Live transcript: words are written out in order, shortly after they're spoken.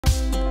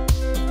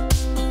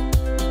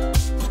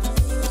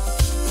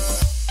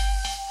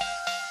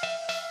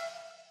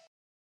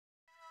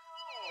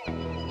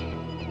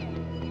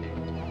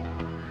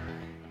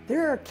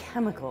are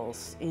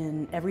chemicals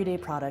in everyday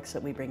products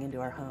that we bring into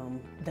our home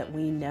that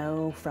we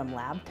know from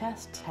lab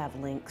tests have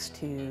links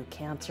to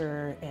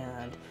cancer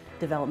and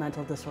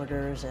developmental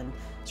disorders and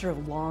sort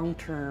of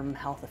long-term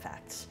health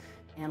effects.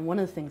 And one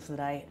of the things that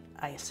I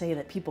say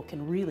that people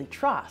can really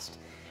trust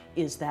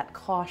is that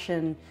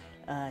caution,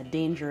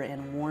 danger,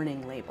 and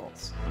warning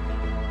labels.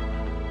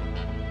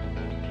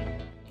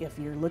 If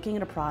you're looking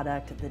at a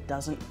product that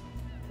doesn't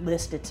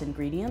list its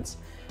ingredients,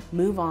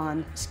 move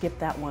on, skip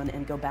that one,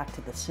 and go back to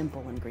the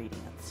simple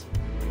ingredients.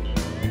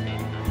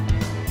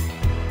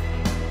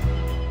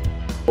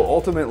 Well,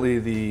 ultimately,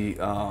 the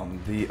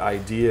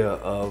idea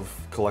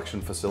of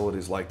collection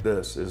facilities like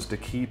this is to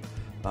keep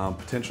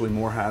potentially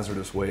more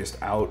hazardous waste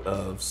out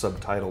of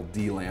Subtitle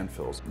D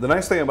landfills. The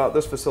nice thing about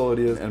this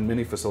facility is, and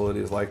many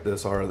facilities like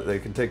this, are that they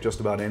can take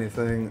just about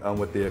anything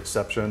with the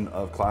exception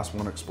of Class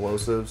 1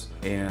 explosives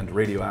and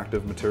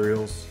radioactive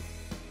materials.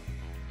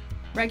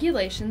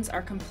 Regulations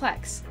are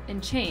complex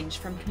and change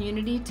from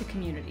community to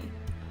community.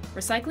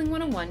 Recycling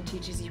 101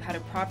 teaches you how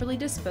to properly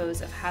dispose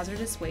of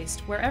hazardous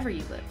waste wherever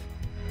you live.